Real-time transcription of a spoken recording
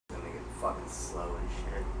fucking slow and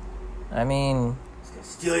shit. I mean... It's gonna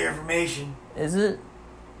steal your information. Is it?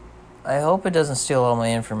 I hope it doesn't steal all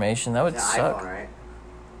my information. That would suck. iPhone, right?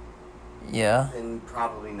 Yeah. And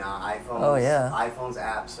probably not. iPhones. Oh, yeah. iPhone's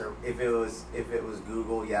apps are... If it was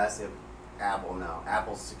Google, yes. If Apple, no.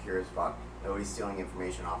 Apple's secure as fuck. Nobody's stealing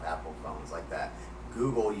information off Apple phones like that.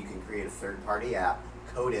 Google, you can create a third-party app,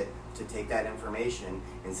 code it to take that information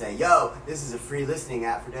and say, yo, this is a free listening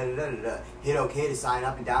app for da-da-da-da-da. Hit OK to sign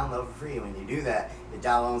up and download for free. And when you do that, it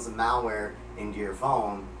downloads the malware into your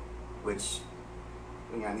phone, which,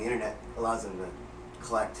 when you're on the internet, allows them to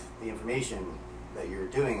collect the information that you're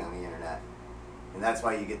doing on the internet. And that's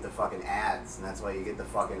why you get the fucking ads, and that's why you get the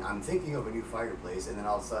fucking, I'm thinking of a new fireplace, and then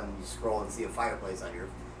all of a sudden you scroll and see a fireplace on your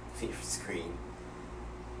screen.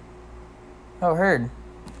 Oh, heard.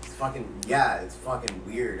 It's fucking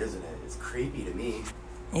weird, isn't it? It's creepy to me.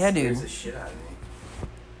 Yeah, dude. It scares the shit out of me.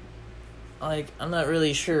 Like, I'm not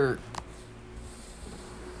really sure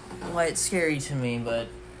why it's scary to me, but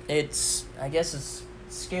I guess it's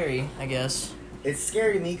scary, I guess. It's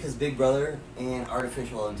scary to me because Big Brother and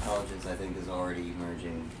artificial intelligence, I think, is already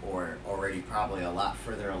emerging, or already probably a lot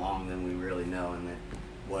further along than we really know, and that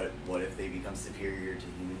what if they become superior to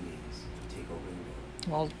human beings, take over the world?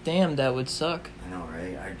 Well, damn, that would suck. I know,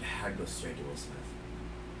 right? I'd go straight to Will Smith.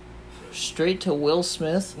 Straight to Will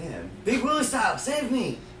Smith? Yeah, Big Willie style, save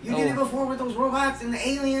me! You did it before with those robots and the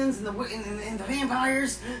aliens and the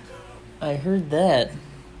vampires. I heard that.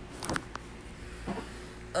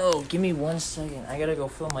 Oh, give me 1 second. I gotta go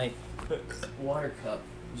fill my water cup.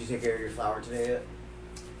 Did you take care of your flower today yet?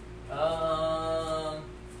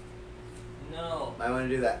 No. Might want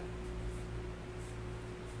to do that.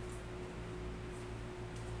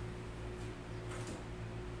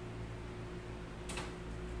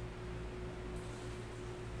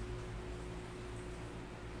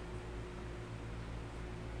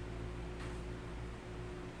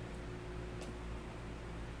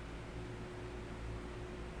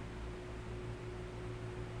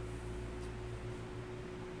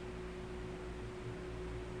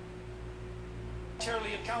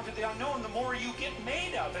 Encounter the unknown, the more you get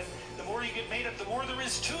made of it. The more you get made of, the more there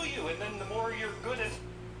is to you, and then the more you're good at.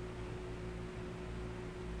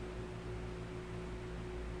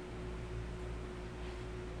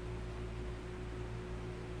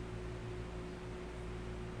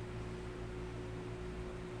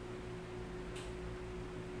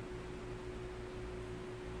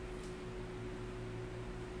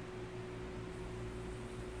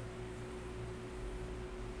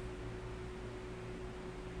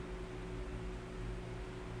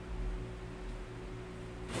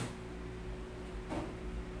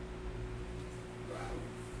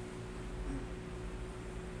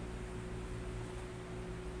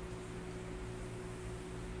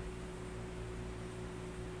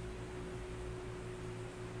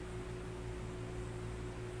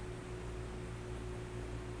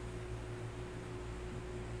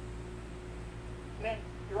 Then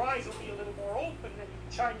your eyes will be a little more open, and you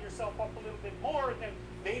can shine yourself up a little bit more, and then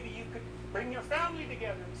maybe you could bring your family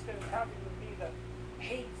together instead of having to be the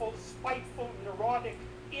hateful, spiteful, neurotic,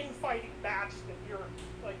 infighting batch that you're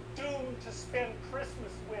like doomed to spend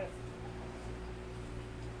Christmas with.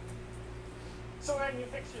 So then you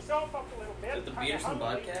fix yourself up a little bit. Is it the Peterson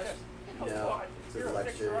podcast? No, it's a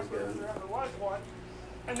lecture. There was one.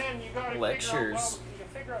 And then you got to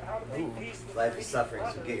figure out how to make peace with life is suffering,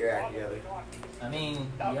 so get your act together. I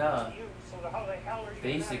mean, yeah.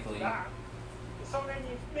 Basically. So then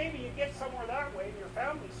maybe you get somewhere that way and your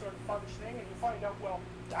family's sort of functioning, and you find out, well,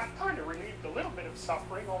 that kind of relieved a little bit of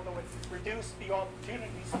suffering, although it reduced the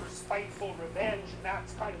opportunities for spiteful revenge, and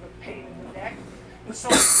that's kind of a pain in the neck. And so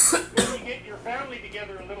when you get your family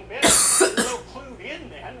together a little bit, you're a little clued in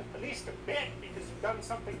then, at least a bit, because you've done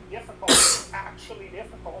something difficult, actually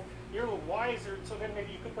difficult. You're a little wiser, so then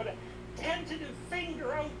maybe you could put a tentative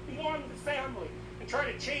finger out beyond the family and try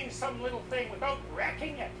to change some little thing without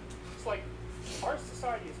wrecking it. It's like our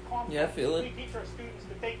society is complex. Yeah, I feel it. We teach our students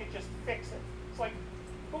that they could just fix it. It's like,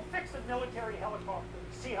 go fix a military helicopter.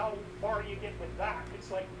 See how far you get with that.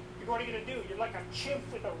 It's like, what are you going to do? You're like a chimp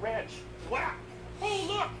with a wrench. Whack! Oh,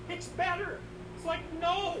 look, it's better. It's like,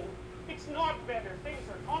 no, it's not better. Things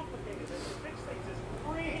are complicated. And to fix things is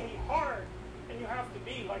really hard. And you have to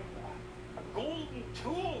be like a golden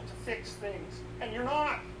tool to fix things. And you're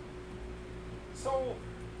not. So,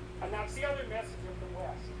 and that's the other message of the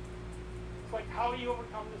West. It's like how you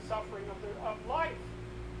overcome the suffering of life.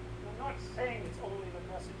 And I'm not saying it's only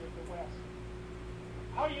the message of the West.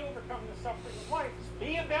 How you overcome the suffering of life is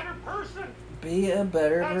be a better person. Be a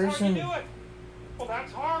better person. That's how you do it. Well,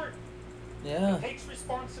 that's hard. Yeah. It takes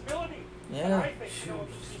responsibility. And I think, you know,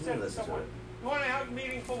 he said to listen to someone, it. you want to have a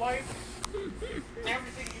meaningful life?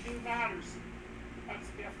 Everything you do matters. That's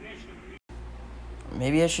the definition of a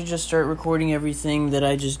Maybe I should just start recording everything that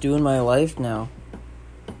I just do in my life now.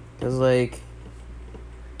 Because, like,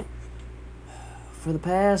 for the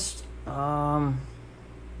past, I'd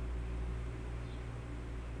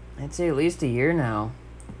say at least a year now,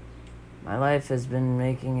 my life has been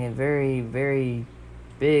making a very, very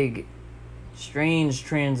big, strange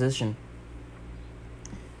transition.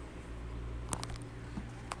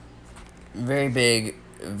 Very big,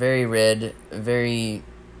 very red, very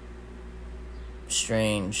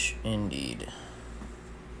strange indeed.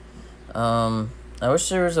 I wish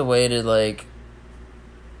there was a way to, like,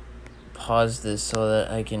 pause this so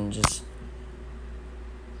that I can just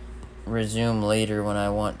resume later when I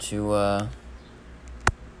want to,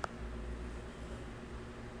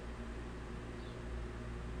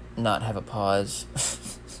 not have a pause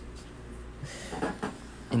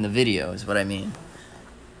in the video is what I mean.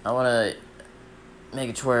 I want to make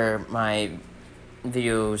it to where my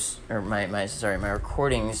videos, or my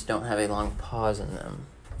recordings don't have a long pause in them.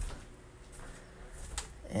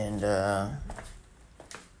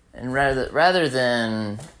 And rather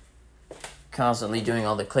than constantly doing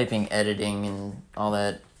all the clipping, editing, and all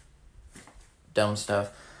that dumb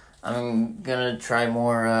stuff, I'm gonna try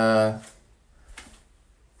more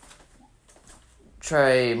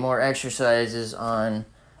exercises on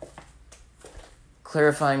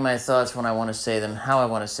clarifying my thoughts when I want to say them, how I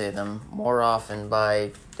want to say them, more often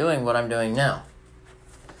by doing what I'm doing now.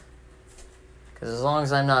 Because as long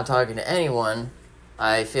as I'm not talking to anyone,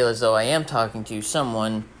 I feel as though I am talking to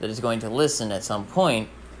someone that is going to listen at some point,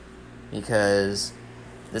 because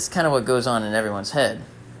that's kind of what goes on in everyone's head,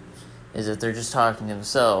 is that they're just talking to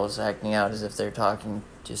themselves, acting out as if they're talking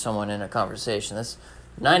to someone in a conversation. That's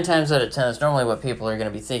 9 times out of 10, that's normally what people are going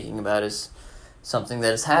to be thinking about, is something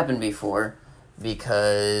that has happened before,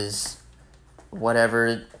 because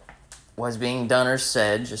whatever was being done or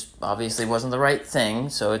said just obviously wasn't the right thing.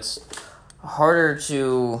 So it's harder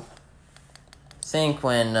to think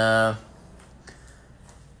when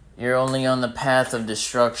you're only on the path of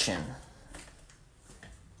destruction.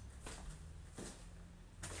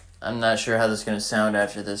 I'm not sure how this is going to sound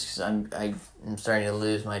after this, because I'm starting to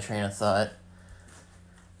lose my train of thought.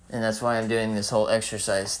 And that's why I'm doing this whole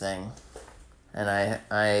exercise thing. And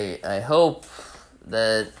I hope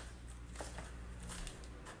that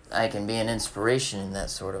I can be an inspiration in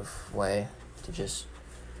that sort of way, to just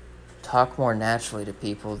talk more naturally to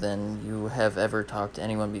people than you have ever talked to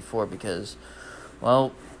anyone before, because,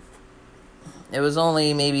 well, it was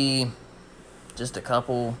only maybe just a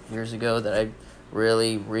couple years ago that I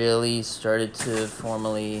really, really started to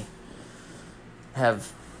formally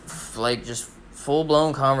have, like, just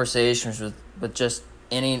full-blown conversations with just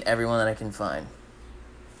any and everyone that I can find.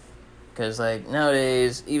 Because, like,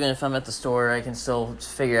 nowadays, even if I'm at the store, I can still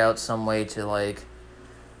figure out some way to, like,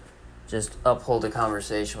 just uphold a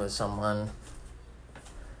conversation with someone.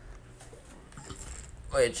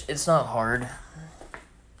 Which, it's not hard.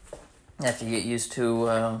 After you get used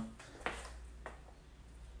to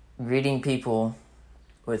greeting people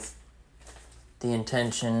with the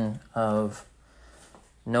intention of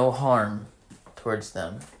no harm towards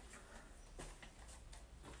them.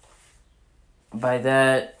 By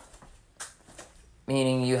that,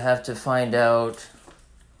 meaning you have to find out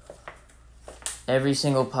every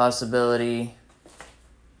single possibility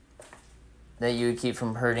that you would keep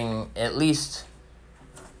from hurting at least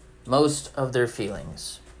most of their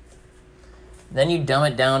feelings. Then you dumb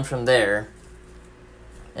it down from there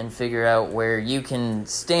and figure out where you can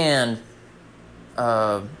stand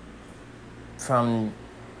from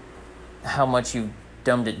how much you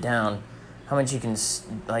dumbed it down, how much you can,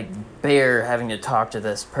 like, bear having to talk to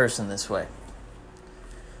this person this way.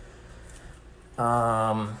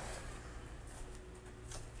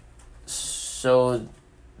 So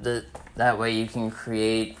that way you can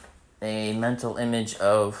create a mental image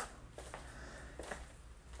of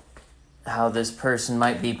how this person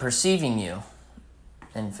might be perceiving you,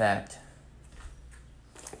 in fact.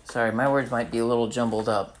 Sorry, my words might be a little jumbled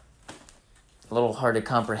up, a little hard to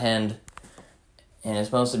comprehend, and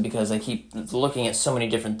it's mostly because I keep looking at so many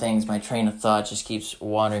different things. My train of thought just keeps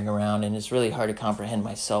wandering around, and it's really hard to comprehend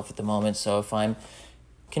myself at the moment. So if I'm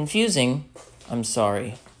confusing, I'm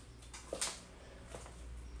sorry.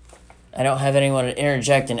 I don't have anyone to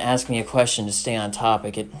interject and ask me a question to stay on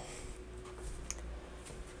topic.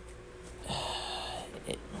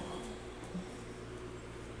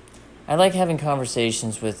 I like having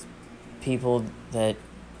conversations with people that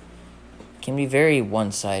can be very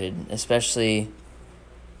one-sided, especially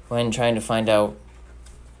when trying to find out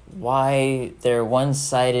why their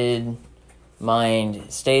one-sided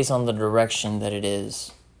mind stays on the direction that it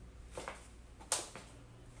is.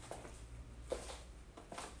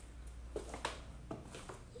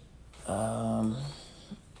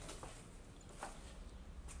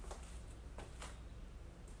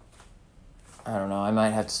 I don't know, I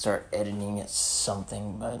might have to start editing at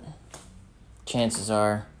something, but chances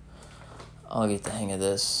are I'll get the hang of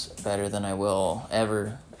this better than I will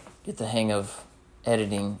ever get the hang of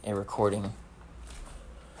editing a recording.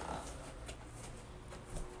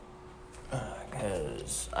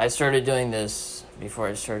 Because I started doing this before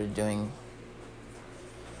I started doing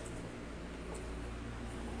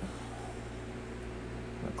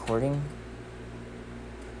recording?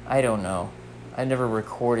 I don't know. I never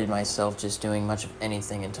recorded myself just doing much of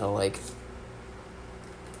anything until like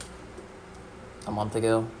a month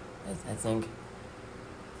ago, I think.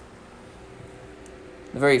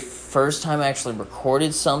 The very first time I actually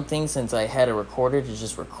recorded something since I had a recorder to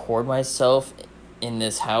just record myself in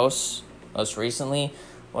this house most recently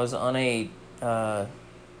was on one of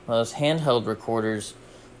those handheld recorders,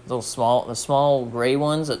 the small gray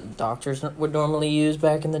ones that doctors would normally use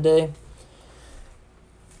back in the day.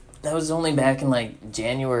 That was only back in like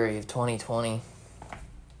January of 2020.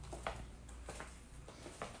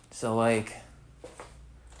 So like,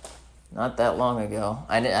 not that long ago.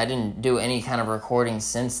 I didn't do any kind of recording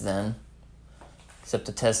since then, except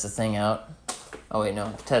to test the thing out. Oh wait,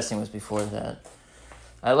 no, the testing was before that.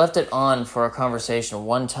 I left it on for a conversation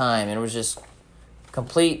one time, and it was just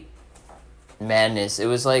complete madness. It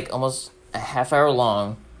was like almost a half hour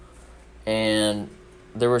long, and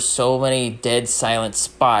there were so many dead silent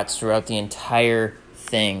spots throughout the entire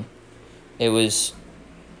thing. It was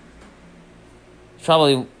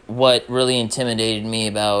probably what really intimidated me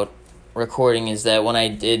about recording is that when I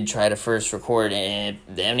did try to first record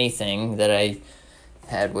anything that I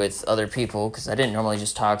had with other people, because I didn't normally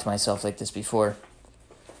just talk to myself like this before.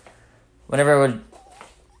 Whenever I would,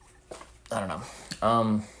 I don't know,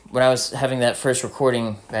 when I was having that first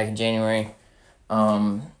recording back in January,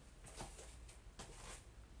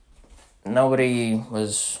 nobody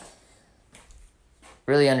was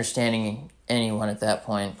really understanding anyone at that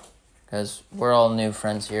point, because we're all new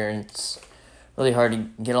friends here, and it's really hard to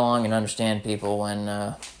get along and understand people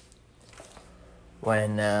when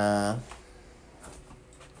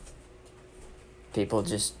people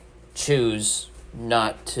just choose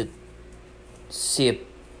not to see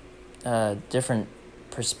a different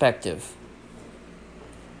perspective.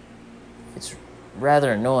 It's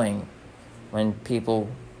rather annoying when people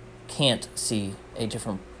can't see a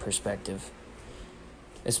different perspective.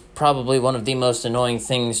 It's probably one of the most annoying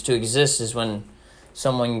things to exist is when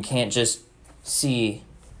someone can't just see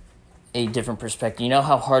a different perspective. You know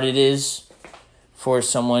how hard it is for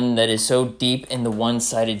someone that is so deep in the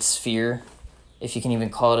one-sided sphere, if you can even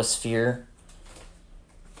call it a sphere?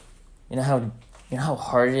 You know how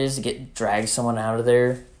hard it is to drag someone out of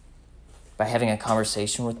there by having a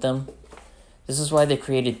conversation with them? This is why they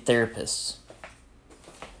created therapists.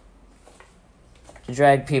 To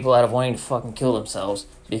drag people out of wanting to fucking kill themselves.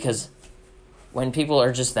 Because when people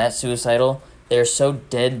are just that suicidal, they're so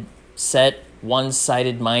dead set,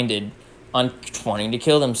 one-sided minded on wanting to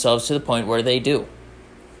kill themselves to the point where they do.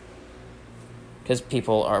 Because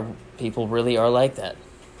people really are like that.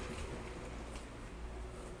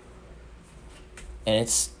 And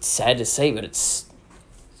it's sad to say, but it's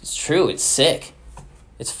true. It's sick.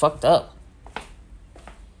 It's fucked up.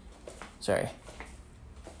 Sorry.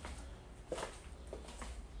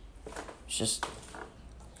 It's just...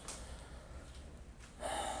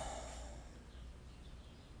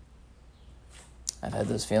 I've had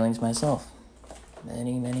those feelings myself.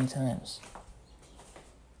 Many, many times.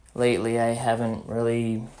 Lately, I haven't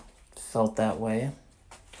really felt that way.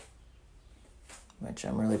 Which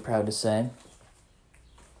I'm really proud to say.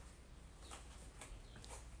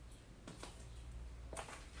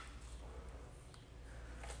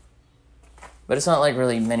 But it's not like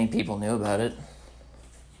really many people knew about it.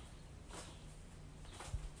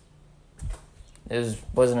 It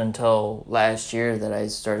wasn't until last year that I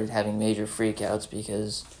started having major freakouts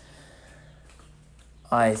because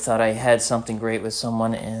I thought I had something great with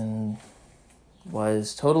someone and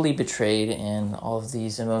was totally betrayed, and all of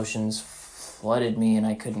these emotions flooded me and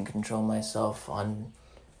I couldn't control myself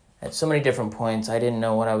at so many different points. I didn't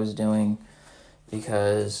know what I was doing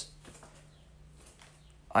because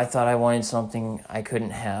I thought I wanted something I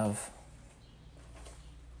couldn't have.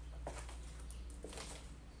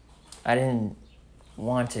 I didn't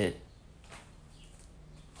want it.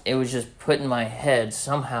 It was just put in my head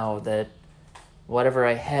somehow that whatever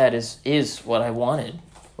I had is what I wanted.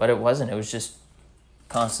 But it wasn't. It was just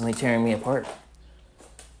constantly tearing me apart.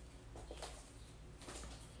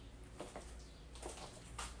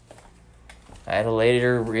 I had to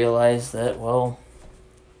later realize that, well,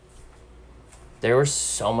 there was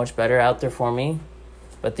so much better out there for me,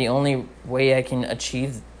 but the only way I can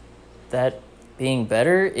achieve that being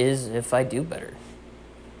better is if I do better.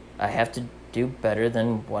 I have to do better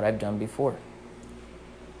than what I've done before.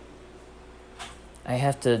 I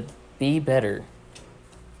have to be better.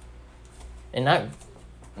 And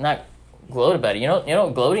not gloat about it. You know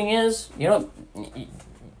what gloating is?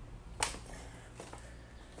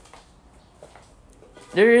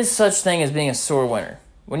 There is such thing as being a sore winner.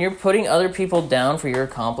 When you're putting other people down for your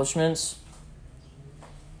accomplishments,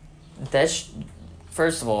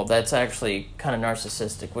 first of all, that's actually kind of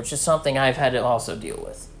narcissistic, which is something I've had to also deal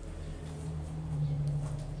with.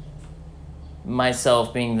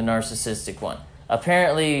 Myself being the narcissistic one.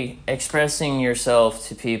 Apparently, expressing yourself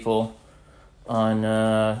to people on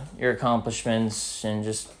your accomplishments and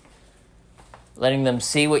just letting them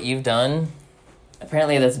see what you've done,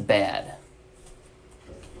 apparently that's bad.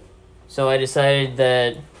 So I decided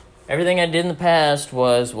that everything I did in the past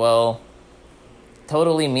was, well,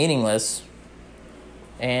 totally meaningless,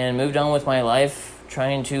 and moved on with my life,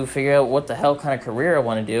 trying to figure out what the hell kind of career I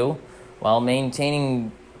want to do, while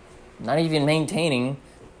not even maintaining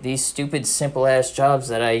these stupid, simple-ass jobs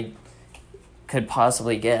that I could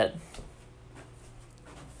possibly get.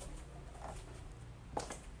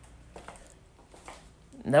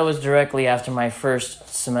 That was directly after my first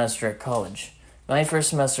semester at college. My first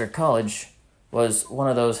semester at college was one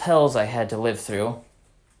of those hells I had to live through,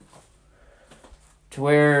 to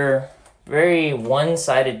where very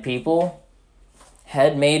one-sided people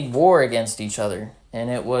had made war against each other, and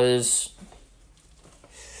it was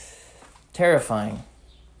terrifying.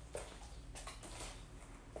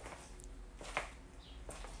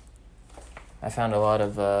 I found a lot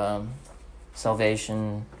of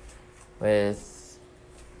salvation with,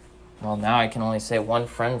 well, now I can only say one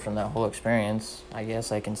friend from that whole experience, I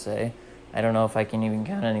guess I can say. I don't know if I can even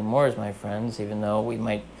count any more as my friends, even though we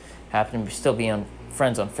might happen to still be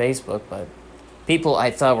friends on Facebook, but people I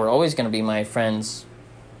thought were always going to be my friends,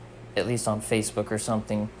 at least on Facebook or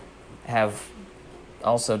something, have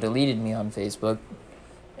also deleted me on Facebook,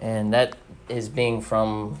 and that is being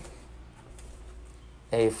from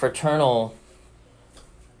a fraternal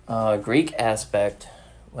Greek aspect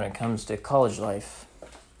when it comes to college life.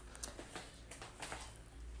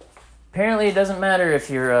 Apparently, it doesn't matter if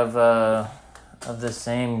you're of the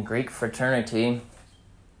same Greek fraternity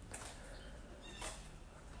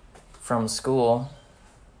from school.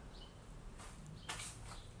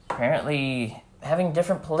 Apparently, having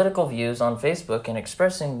different political views on Facebook and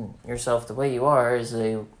expressing yourself the way you are is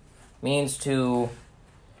a means to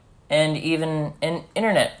end even an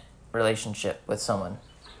internet relationship with someone.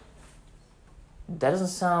 That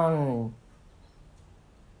doesn't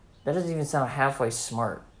even sound halfway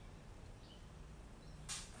smart.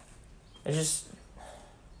 It's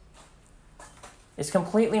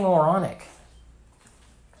completely moronic.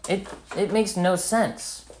 It makes no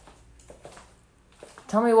sense.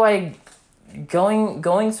 Tell me why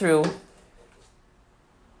going through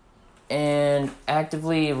and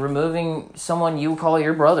actively removing someone you call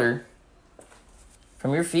your brother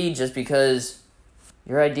from your feed just because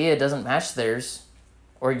your idea doesn't match theirs,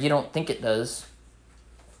 or you don't think it does,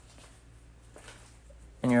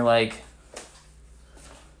 and you're like,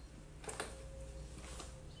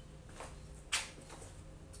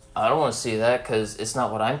 I don't want to see that because it's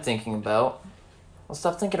not what I'm thinking about. Well,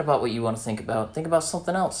 stop thinking about what you want to think about. Think about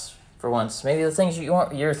something else for once. Maybe the things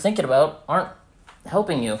you're thinking about aren't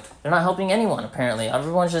helping you. They're not helping anyone, apparently.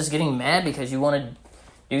 Everyone's just getting mad because you want to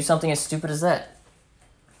do something as stupid as that.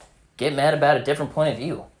 Get mad about a different point of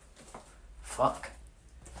view. Fuck.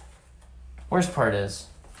 Worst part is,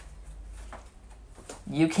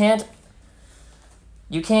 you can't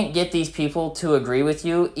get these people to agree with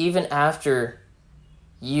you even after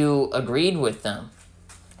you agreed with them.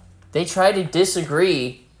 They try to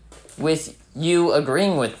disagree with you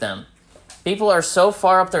agreeing with them. People are so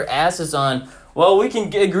far up their asses on, well, we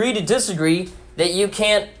can agree to disagree, that you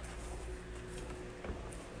can't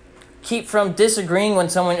keep from disagreeing when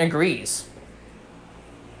someone agrees.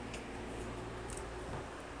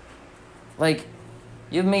 Like,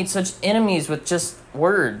 you've made such enemies with just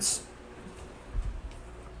words.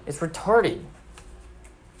 It's retarded.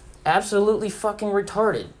 Absolutely fucking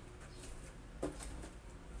retarded.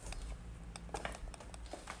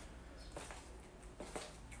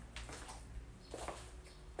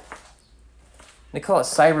 They call it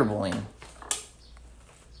cyberbullying.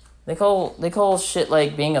 They call shit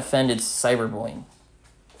like being offended cyberbullying.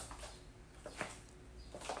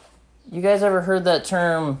 You guys ever heard that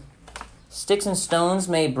term, sticks and stones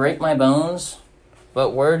may break my bones, but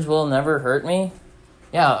words will never hurt me?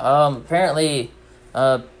 Yeah, apparently,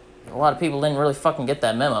 a lot of people didn't really fucking get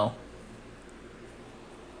that memo.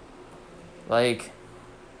 Like,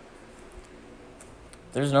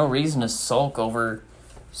 there's no reason to sulk over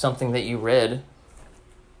something that you read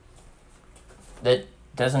that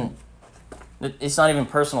doesn't... It's not even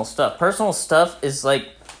personal stuff. Personal stuff is like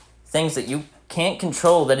things that you can't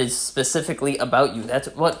control that is specifically about you. That's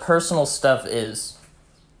what personal stuff is.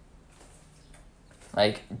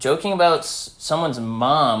 Like, joking about someone's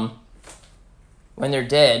mom when they're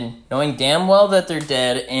dead, knowing damn well that they're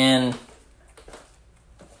dead, and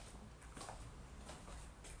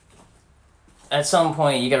at some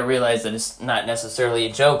point you gotta realize that it's not necessarily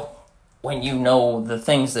a joke when you know the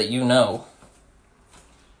things that you know.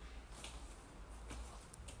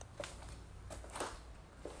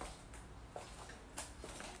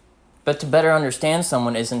 But to better understand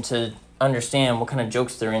someone isn't to understand what kind of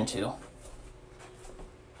jokes they're into.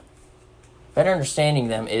 Better understanding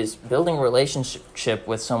them is building a relationship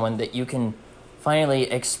with someone that you can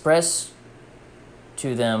finally express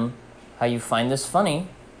to them how you find this funny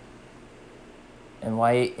and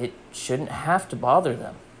why it shouldn't have to bother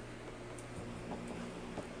them.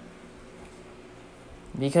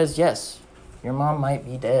 Because yes, your mom might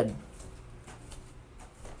be dead.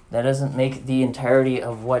 That doesn't make the entirety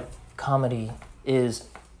of what comedy is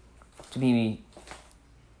to be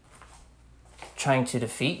trying to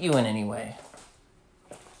defeat you in any way.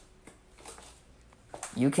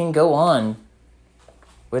 You can go on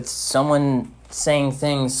with someone saying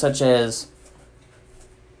things such as,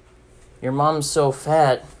 your mom's so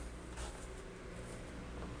fat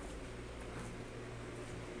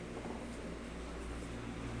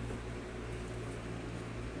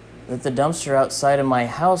that the dumpster outside of my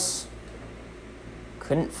house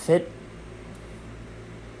couldn't fit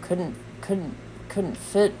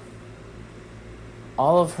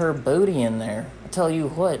all of her booty in there. I tell you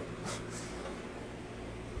what.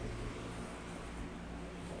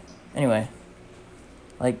 Anyway,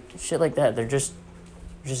 like shit like that, they're just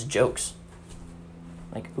jokes.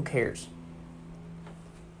 Like, who cares?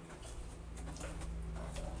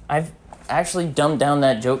 I've actually dumbed down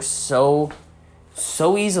that joke so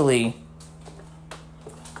easily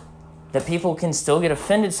that people can still get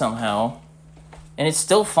offended somehow, and it's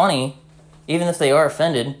still funny, even if they are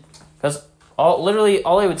offended, because literally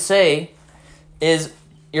all I would say is,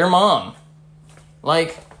 your mom.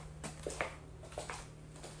 Like,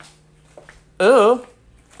 ew.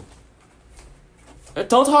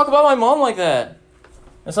 Don't talk about my mom like that.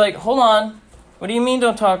 It's like, hold on. What do you mean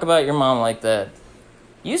don't talk about your mom like that?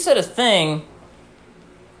 You said a thing,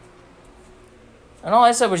 and all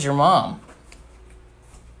I said was your mom.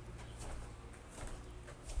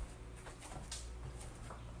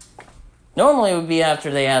 Normally it would be after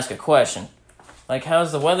they ask a question. Like,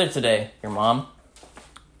 how's the weather today, your mom?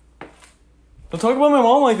 Don't talk about my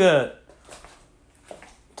mom like that.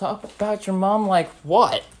 Talk about your mom like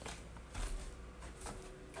what?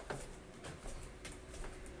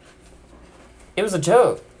 It was a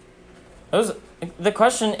joke. The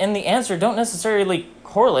question and the answer don't necessarily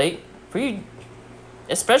correlate for you,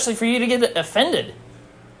 especially for you to get offended.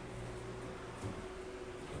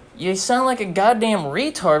 You sound like a goddamn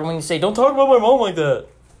retard when you say, don't talk about my mom like that.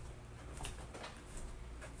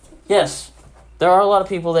 Yes, there are a lot of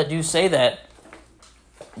people that do say that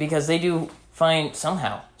because they do find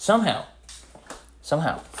somehow, find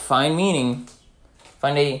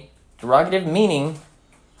a derogative meaning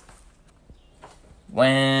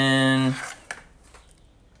when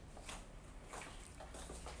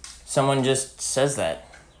someone just says that.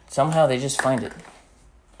 Somehow they just find it.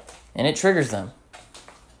 And it triggers them.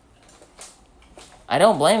 I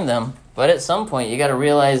don't blame them, but at some point you gotta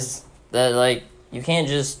realize that, like, you can't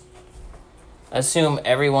just assume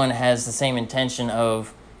everyone has the same intention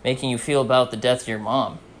of making you feel about the death of your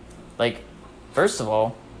mom. Like, first of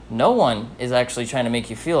all, no one is actually trying to make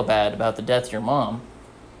you feel bad about the death of your mom.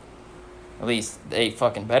 At least they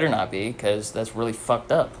fucking better not be, because that's really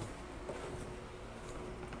fucked up.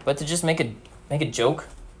 But to just make a joke,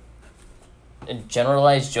 a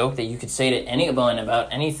generalized joke that you could say to anyone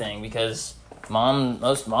about anything, because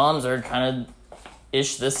most moms are kind of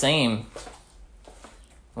ish the same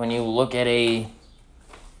when you look at a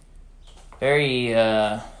very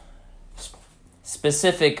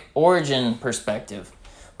specific origin perspective.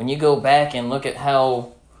 When you go back and look at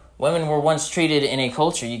how women were once treated in a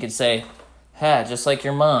culture, you could say, just like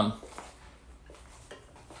your mom.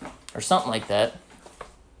 Or something like that.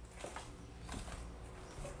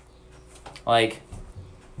 Like,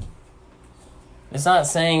 It's not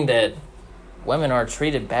saying that women are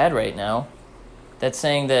treated bad right now. That's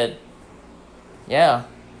saying that, yeah,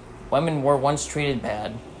 women were once treated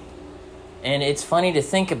bad. And it's funny to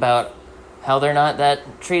think about how they're not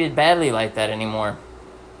that treated badly like that anymore.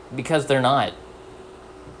 Because they're not.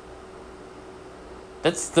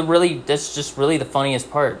 That's just really the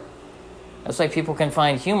funniest part. That's why people can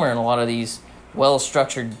find humor in a lot of these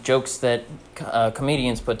well-structured jokes that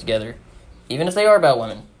comedians put together. Even if they are about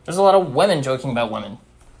women. There's a lot of women joking about women.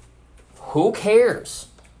 Who cares?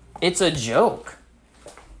 It's a joke.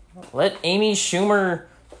 Let Amy Schumer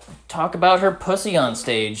talk about her pussy on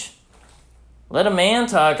stage. Let a man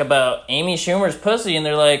talk about Amy Schumer's pussy and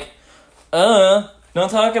they're like, don't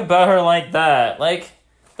talk about her like that. Like,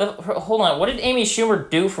 hold on, what did Amy Schumer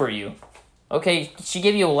do for you? Okay, she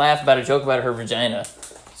gave you a laugh about a joke about her vagina.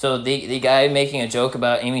 So the guy making a joke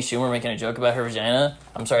about Amy Schumer making a joke about her vagina,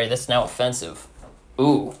 I'm sorry, that's now offensive.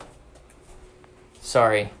 Ooh.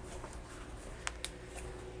 Sorry.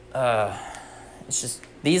 It's just,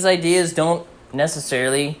 these ideas don't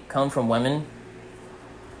necessarily come from women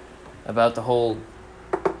about the whole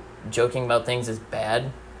joking about things is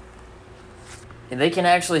bad. They can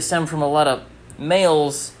actually stem from a lot of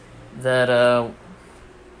males that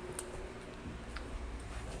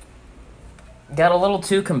got a little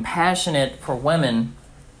too compassionate for women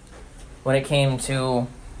when it came to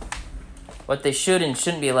what they should and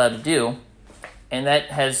shouldn't be allowed to do. And that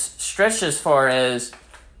has stretched as far as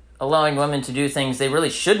allowing women to do things they really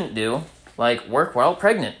shouldn't do, like work while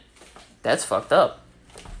pregnant. That's fucked up.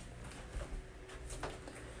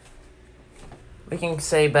 We can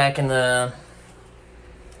say back in the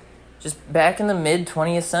mid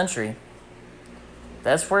 20th century.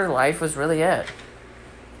 That's where life was really at.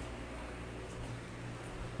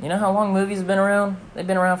 You know how long movies have been around? They've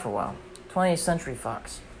been around for a while. 20th Century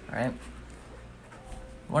Fox, right?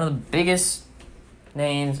 One of the biggest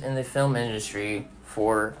names in the film industry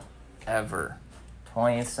forever.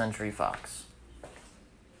 20th Century Fox.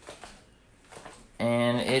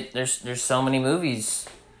 And there's so many movies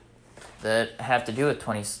that have to do with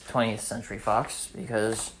 20th Century Fox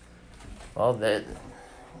because, well, they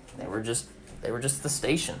were just the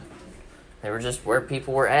station. They were just where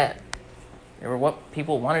people were at. They were what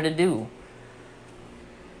people wanted to do.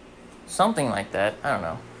 Something like that. I don't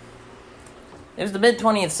know. It was the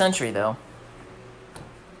mid-20th century, though.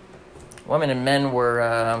 Women and men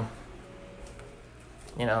were,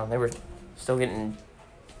 they were still getting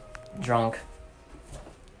drunk,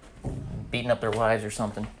 beating up their wives or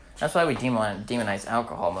something. That's why we demonize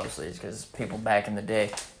alcohol mostly, is because people back in the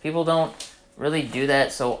day. People don't really do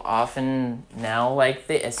that so often now,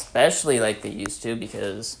 especially like they used to,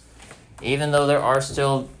 because even though there are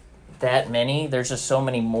still that many, there's just so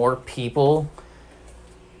many more people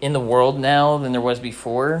in the world now than there was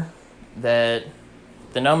before that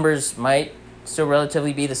the numbers might still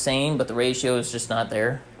relatively be the same, but the ratio is just not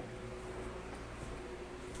there.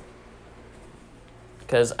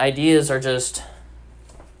 Because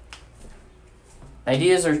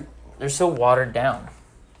they're so watered down.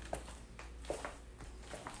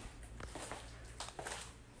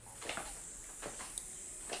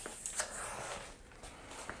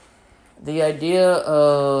 The idea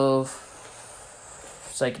of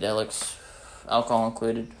psychedelics, alcohol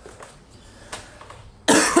included,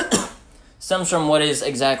 stems from what is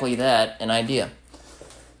exactly that, an idea.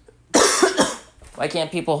 Why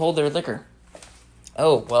can't people hold their liquor?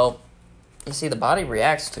 Oh, well, you see, the body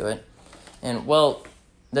reacts to it. And, well,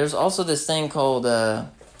 there's also this thing called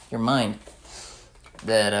your mind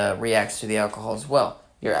that reacts to the alcohol as well.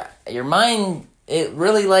 Your mind, it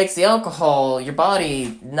really likes the alcohol. Your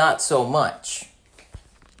body, not so much.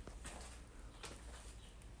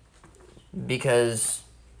 Because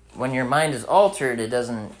when your mind is altered, it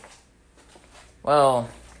doesn't... Well,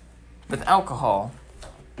 with alcohol,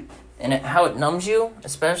 and how it numbs you,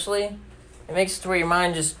 especially, it makes it to where your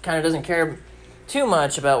mind just kind of doesn't care too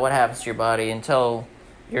much about what happens to your body until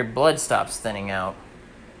your blood stops thinning out.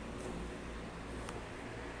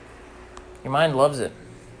 Your mind loves it.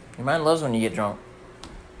 Your mind loves when you get drunk.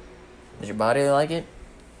 Does your body like it?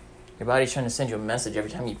 Your body's trying to send you a message every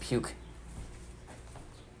time you puke.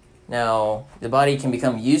 Now, the body can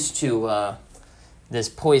become used to this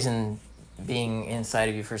poison being inside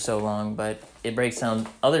of you for so long, but it breaks down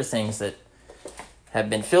other things that have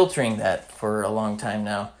been filtering that for a long time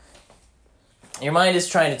now. Your mind is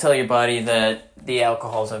trying to tell your body that the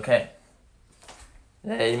alcohol is okay.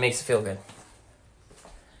 That it makes it feel good.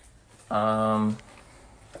 I'm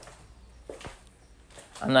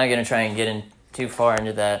not going to try and get in too far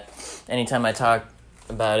into that. Anytime I talk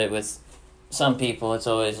about it with some people, it's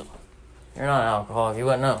always, you're not an alcoholic, you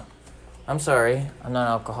wouldn't know. I'm sorry, I'm not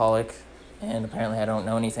alcoholic, and apparently I don't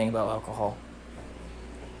know anything about alcohol.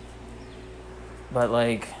 But,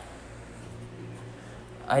 like,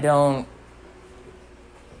 I don't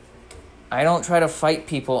try to fight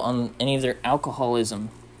people on any of their alcoholism.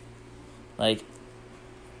 Like,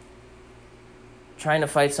 trying to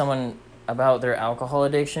fight someone about their alcohol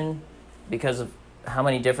addiction because of how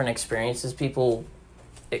many different experiences people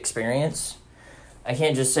experience. I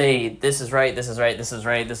can't just say, this is right, this is right, this is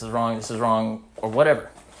right, this is wrong, or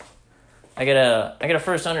whatever. I gotta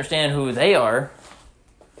first understand who they are,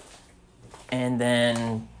 and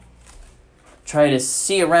then try to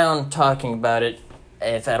see around talking about it,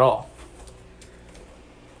 if at all.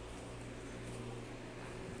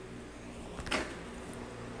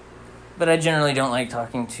 But I generally don't like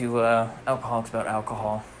talking to alcoholics about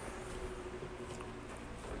alcohol.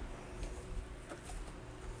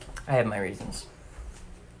 I have my reasons.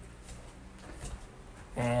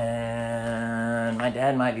 And my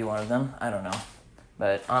dad might be one of them. I don't know.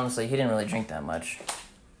 But honestly, he didn't really drink that much.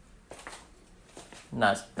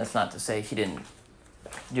 That's not to say he didn't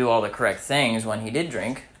do all the correct things when he did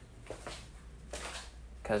drink.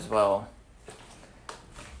 Because, well,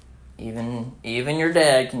 even your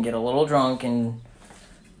dad can get a little drunk and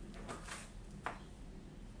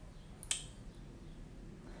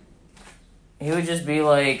he would just be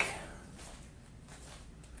like,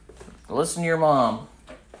 listen to your mom.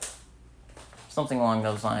 Something along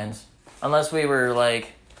those lines. Unless we were,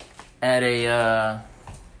 like, at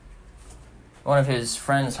one of his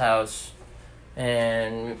friend's house,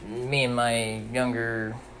 and me and my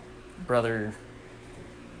younger brother,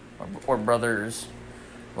 or brothers,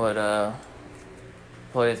 would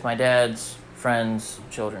play with my dad's friends'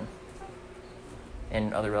 children,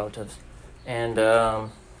 and other relatives. And,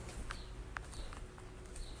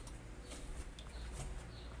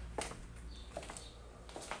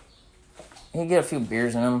 he'd get a few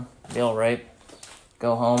beers in him, be alright,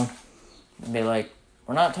 go home, be like,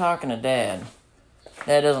 we're not talking to Dad.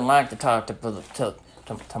 Dad doesn't like to talk to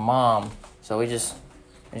Mom, so we just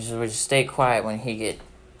stay quiet when he get.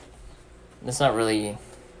 That's not really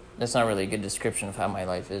a good description of how my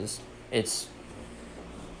life is. It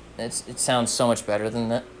sounds so much better than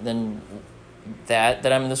that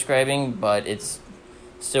I'm describing, but it's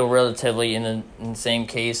still relatively in the same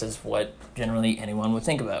case as what generally anyone would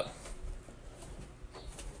think about.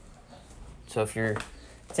 So if you're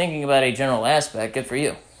thinking about a general aspect, good for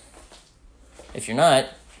you. If you're not,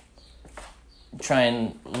 try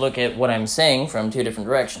and look at what I'm saying from two different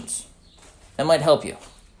directions. That might help you.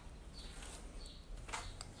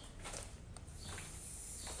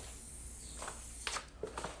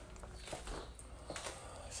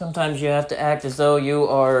 Sometimes you have to act as though you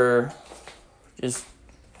are just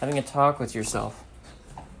having a talk with yourself.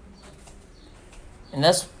 And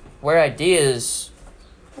that's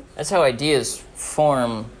how ideas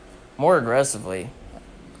form more aggressively,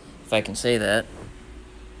 if I can say that.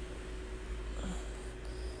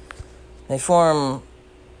 They form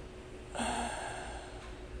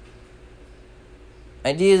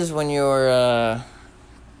ideas when you're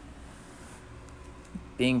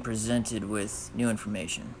being presented with new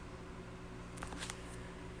information.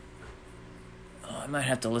 I might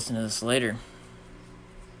have to listen to this later,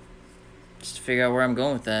 just to figure out where I'm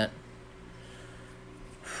going with that.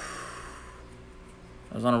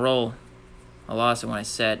 I was on a roll. I lost it when I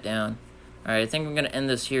sat down. Alright, I think I'm going to end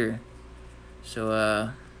this here.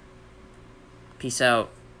 So, peace out,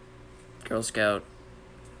 Girl Scout.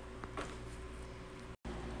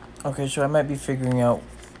 Okay, so I might be figuring out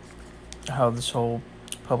how this whole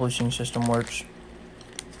publishing system works.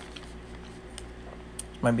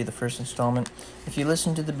 This might be the first installment. If you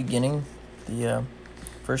listen to the beginning, the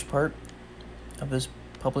first part of this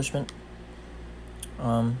publishment,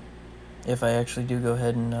 if I actually do go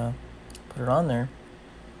ahead and put it on there,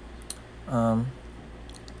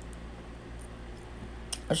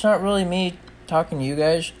 it's not really me talking to you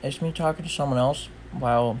guys, it's me talking to someone else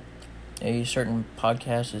while a certain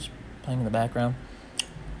podcast is playing in the background.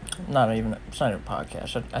 It's not even a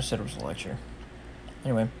podcast. I said it was a lecture.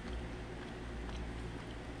 Anyway,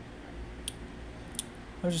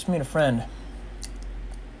 I was just me and a friend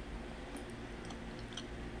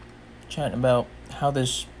chatting about how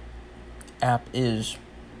this app is.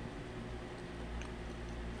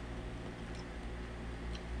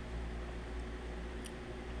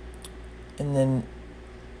 And then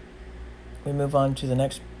we move on to the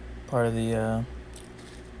next part of the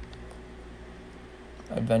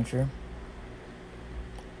adventure.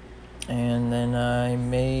 And then I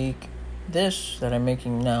make this that I'm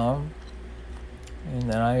making now.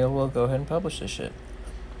 And then I will go ahead and publish this shit.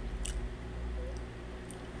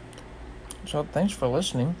 So thanks for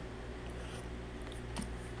listening.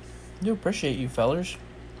 Do appreciate you fellers.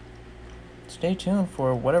 Stay tuned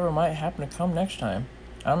for whatever might happen to come next time.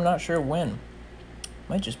 I'm not sure when.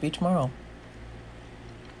 Might just be tomorrow.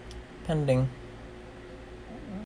 Pending.